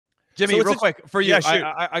Jimmy, So real quick for you.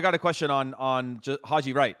 Yeah, I got a question on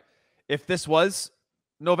Haji Wright. If this was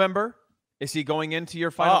November, is he going into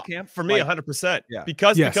your final camp? For me, 100%. Yeah.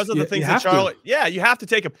 Because of the things that Charlotte. Yeah, you have to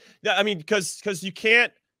take him. Yeah, I mean, because you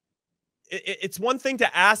can't. It's one thing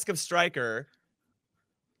to ask of striker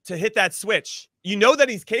to hit that switch. You know that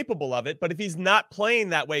he's capable of it, but if he's not playing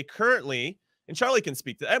that way currently, and Charlie can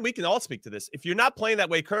speak to that, and we can all speak to this. If you're not playing that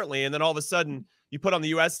way currently, and then all of a sudden you put on the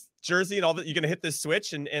U.S. jersey and all that, you're going to hit this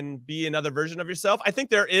switch and be another version of yourself. I think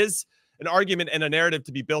there is an argument and a narrative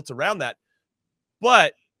to be built around that.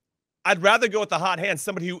 But I'd rather go with the hot hand,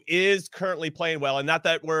 somebody who is currently playing well, and not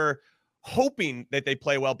that we're hoping that they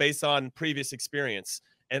play well based on previous experience.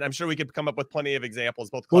 And I'm sure we could come up with plenty of examples,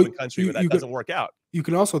 both club and country, where that doesn't work out. You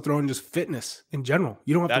can also throw in just fitness in general.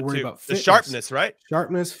 You don't have to worry about fitness. The sharpness, right?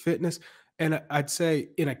 Sharpness, fitness. And I'd say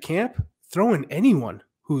in a camp, throw in anyone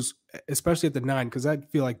who's, especially at the 9, because I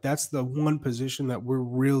feel like that's the one position that we're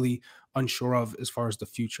really unsure of as far as the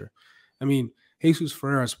future. I mean, Jesus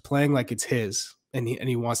Ferreira is playing like it's his, and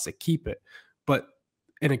he wants to keep it. But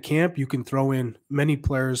in a camp, you can throw in many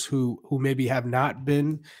players who maybe have not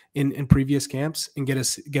been in previous camps and get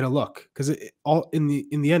a look, because all in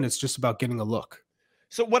the end, it's just about getting a look.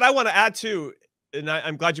 So what I want to add to, and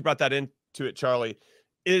I'm glad you brought that into it, Charlie,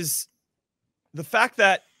 is the fact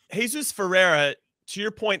that Jesus Ferreira, to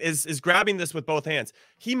your point, is grabbing this with both hands.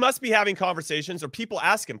 He must be having conversations, or people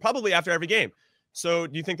ask him probably after every game. So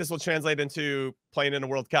do you think this will translate into playing in a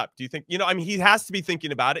World Cup? Do you think, I mean, he has to be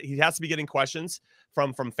thinking about it. He has to be getting questions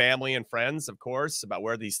from family and friends, of course, about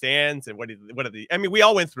where he stands and I mean, we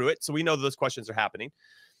all went through it, so we know those questions are happening.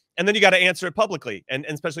 And then you got to answer it publicly. And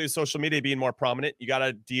especially with social media being more prominent, you got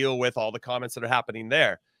to deal with all the comments that are happening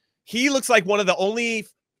there. He looks like one of the only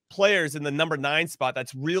players in the number 9 spot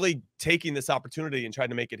that's really taking this opportunity and trying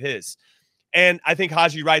to make it his. And I think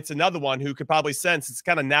Haji Wright's another one who could probably sense it's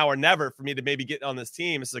kind of now or never for me to maybe get on this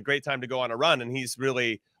team. This is a great time to go on a run. And he's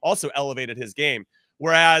really also elevated his game.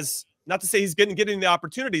 Whereas, not to say he's getting the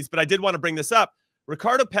opportunities, but I did want to bring this up.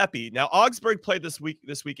 Ricardo Pepi. Now, Augsburg played this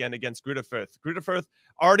weekend against Greuther Fürth. Greuther Fürth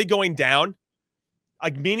already going down.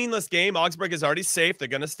 A meaningless game. Augsburg is already safe. They're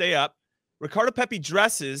going to stay up. Ricardo Pepi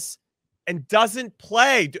dresses and doesn't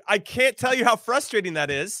play. I can't tell you how frustrating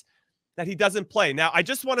that is that he doesn't play. Now, I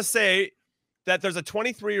just want to say that there's a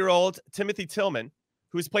 23-year-old Timothy Tillman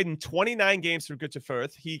who's played in 29 games for Greuther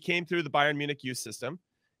Fürth. He came through the Bayern Munich youth system.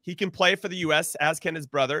 He can play for the U.S., as can his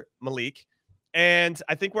brother, Malik. And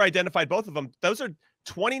I think we're identified both of them. Those are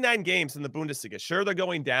 29 games in the Bundesliga. Sure, they're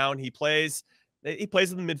going down. He plays in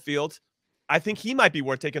the midfield. I think he might be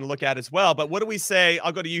worth taking a look at as well. But what do we say?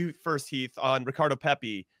 I'll go to you first, Heath, on Ricardo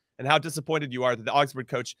Pepi and how disappointed you are that the Augsburg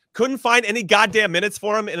coach couldn't find any goddamn minutes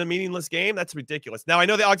for him in a meaningless game. That's ridiculous. Now, I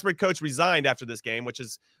know the Augsburg coach resigned after this game, which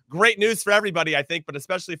is great news for everybody, I think, but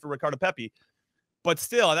especially for Ricardo Pepi. But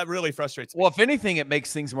still, that really frustrates me. Well, if anything, it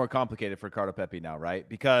makes things more complicated for Ricardo Pepi now, right?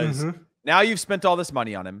 Because now you've spent all this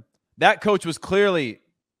money on him. That coach was clearly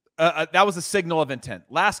that was a signal of intent.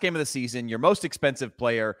 Last game of the season, your most expensive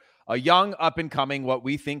player, a young up-and-coming, what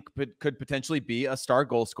we think could potentially be a star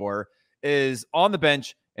goal scorer, is on the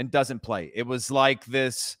bench and doesn't play. It was like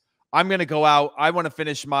this, I'm going to go out. I want to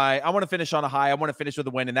finish on a high. I want to finish with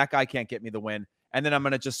a win, and that guy can't get me the win. And then I'm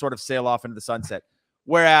going to just sort of sail off into the sunset.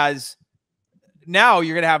 Whereas now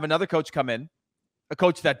you're going to have another coach come in, a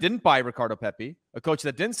coach that didn't buy Ricardo Pepi, a coach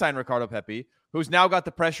that didn't sign Ricardo Pepi, who's now got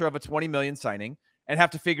the pressure of a $20 million signing and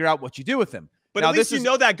have to figure out what you do with him. But now, at least you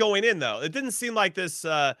know that going in, though. It didn't seem like this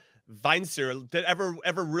Weinzer that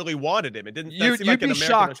ever really wanted him. It didn't seem like an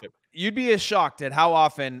American ownership. You'd be as shocked at how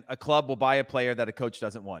often a club will buy a player that a coach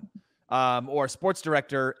doesn't want. Or a sports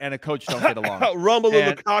director and a coach don't get along.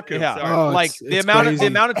 Romelu Lukaku. Yeah, like the amount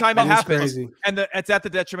of time it happens, and it's at the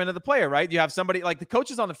detriment of the player, right? You have somebody like the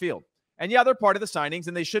coach is on the field, and yeah, they're part of the signings,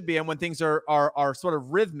 and they should be. And when things are sort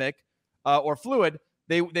of rhythmic or fluid,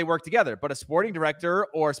 they work together. But a sporting director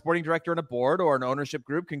in a board or an ownership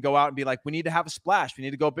group can go out and be like, we need to have a splash. We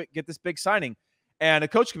need to go get this big signing. And a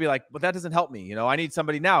coach could be like, well, that doesn't help me. I need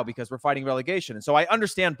somebody now because we're fighting relegation. And so I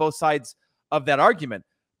understand both sides of that argument.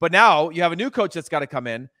 But now you have a new coach that's got to come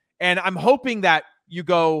in. And I'm hoping that you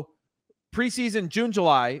go preseason, June,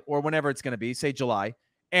 July, or whenever it's going to be, say July.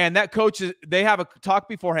 And that coach, they have a talk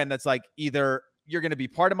beforehand that's like, either you're going to be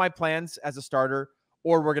part of my plans as a starter,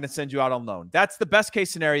 or we're going to send you out on loan. That's the best case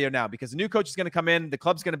scenario now, because the new coach is going to come in. The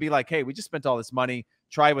club's going to be like, hey, we just spent all this money.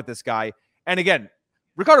 Try with this guy. And again,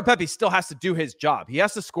 Ricardo Pepi still has to do his job. He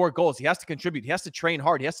has to score goals. He has to contribute. He has to train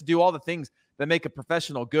hard. He has to do all the things that make a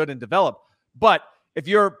professional good and develop. But if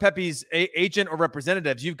you're Pepi's agent or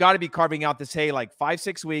representatives, you've got to be carving out this, hey, like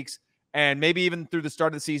 5-6 weeks and maybe even through the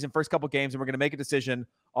start of the season, first couple games, and we're going to make a decision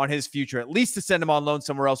on his future, at least to send him on loan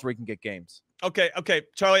somewhere else where he can get games. Okay,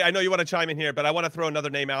 Charlie, I know you want to chime in here, but I want to throw another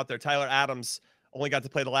name out there. Tyler Adams only got to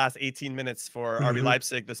play the last 18 minutes for RB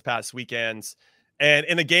Leipzig this past weekend, and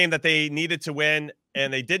in a game that they needed to win,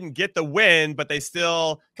 and they didn't get the win, but they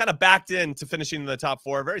still kind of backed into finishing in the top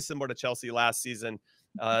 4, very similar to Chelsea last season,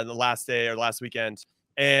 the last day or last weekend.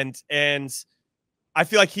 And I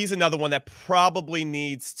feel like he's another one that probably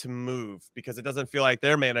needs to move because it doesn't feel like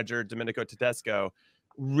their manager, Domenico Tedesco,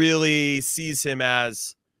 really sees him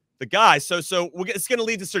as the guy. So it's going to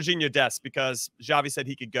lead to Serginho Dest because Xavi said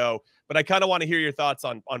he could go. But I kind of want to hear your thoughts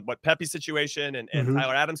on what Pepi's situation and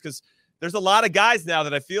Tyler Adams, because there's a lot of guys now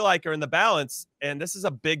that I feel like are in the balance. And this is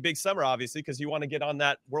a big summer, obviously, because you want to get on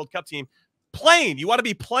that World Cup team. Playing. You want to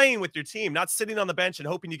be playing with your team, not sitting on the bench and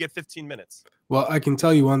hoping you get 15 minutes. Well, I can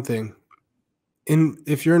tell you one thing.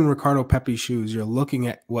 If you're in Ricardo Pepi's shoes, you're looking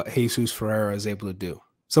at what Jesus Ferreira is able to do.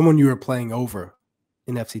 Someone you were playing over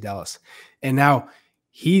in FC Dallas. And now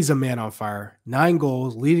he's a man on fire. 9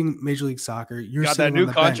 goals, leading Major League Soccer. You're got that new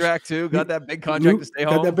contract too. Got that big contract to stay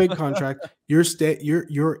home. Got that big contract.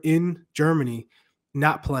 You're in Germany,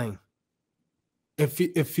 not playing.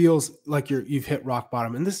 It feels like you've hit rock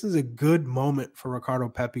bottom. And this is a good moment for Ricardo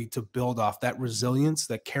Pepi to build off that resilience,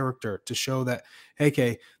 that character, to show that, hey,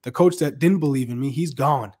 okay, the coach that didn't believe in me, he's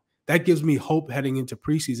gone. That gives me hope heading into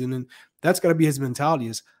preseason. And that's got to be his mentality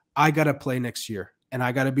is, I got to play next year and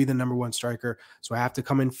I got to be the #1 striker. So I have to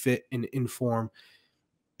come in fit and in form.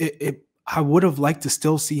 I would have liked to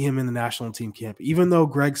still see him in the national team camp, even though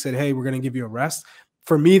Greg said, hey, we're going to give you a rest.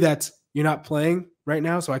 For me, that's you're not playing right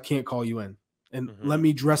now, so I can't call you in. And let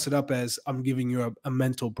me dress it up as I'm giving you a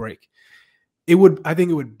mental break. I think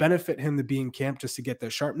it would benefit him to be in camp just to get the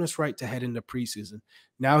sharpness right to head into preseason.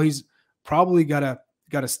 Now he's probably got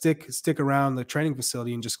to stick around the training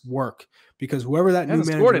facility and just work, because whoever that new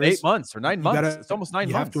manager scored in is, 8 months or 9 months. It's almost 9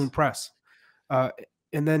 months. You have to impress. And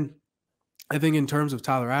then I think in terms of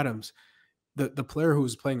Tyler Adams, the player who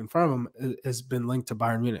was playing in front of him has been linked to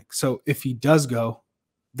Bayern Munich. So if he does go,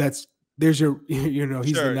 there's your,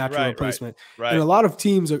 he's the natural replacement. Right. And a lot of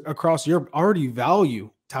teams across Europe already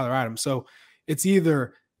value Tyler Adams. So it's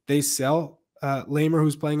either they sell Lamer,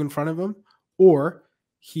 who's playing in front of him, or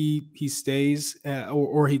he stays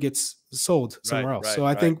or he gets sold somewhere else. So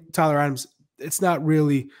I think Tyler Adams, I'm not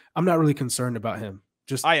really concerned about him.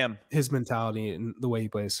 Just I am. His mentality and the way he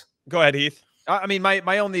plays. Go ahead, Heath. I mean,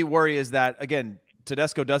 my only worry is that, again,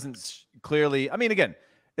 Tedesco doesn't clearly, I mean, again,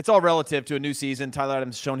 it's all relative to a new season. Tyler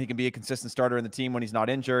Adams has shown he can be a consistent starter in the team when he's not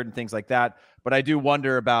injured and things like that. But I do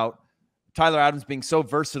wonder about Tyler Adams being so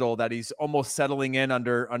versatile that he's almost settling in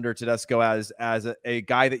under Tedesco as a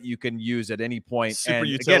guy that you can use at any point. Super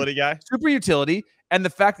utility guy. Super utility. And the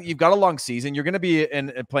fact that you've got a long season, you're going to be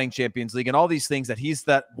in playing Champions League and all these things, that he's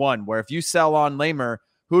that one where if you sell on Lamer,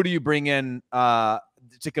 who do you bring in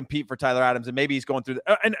to compete for Tyler Adams? And maybe he's going through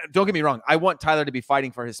and don't get me wrong, I want Tyler to be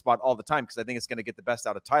fighting for his spot all the time because I think it's going to get the best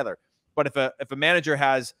out of Tyler. But if a manager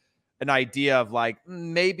has an idea of like,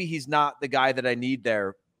 maybe he's not the guy that I need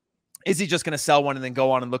there, is he just going to sell one and then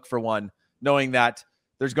go on and look for one, knowing that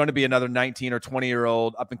there's going to be another 19 or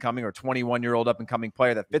 20-year-old up and coming or 21-year-old up and coming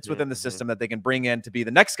player that fits within the system that they can bring in to be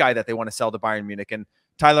the next guy that they want to sell to Bayern Munich? And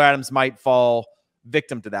Tyler Adams might fall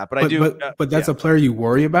victim to that. But that's a player you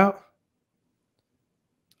worry about?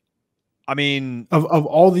 I mean, of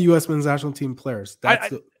all the U.S. men's national team players,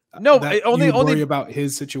 only worry about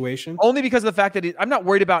his situation. Only because of the fact that I'm not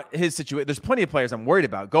worried about his situation. There's plenty of players I'm worried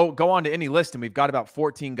about. Go on to any list, and we've got about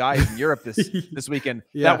 14 guys in Europe this weekend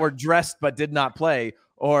that were dressed but did not play,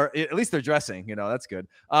 or at least they're dressing. That's good.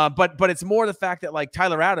 But it's more the fact that like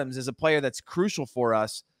Tyler Adams is a player that's crucial for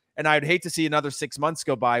us, and I'd hate to see another 6 months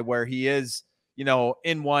go by where he is,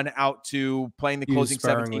 in one, out two, playing the closing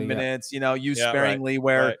 17 minutes. Used sparingly,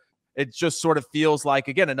 where. It just sort of feels like,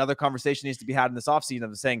 again, another conversation needs to be had in this offseason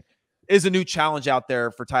of saying, is a new challenge out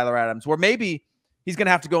there for Tyler Adams, where maybe he's going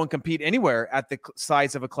to have to go and compete anywhere at the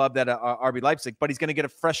size of a club that RB Leipzig, but he's going to get a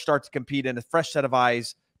fresh start to compete and a fresh set of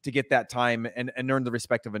eyes to get that time and earn the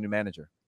respect of a new manager.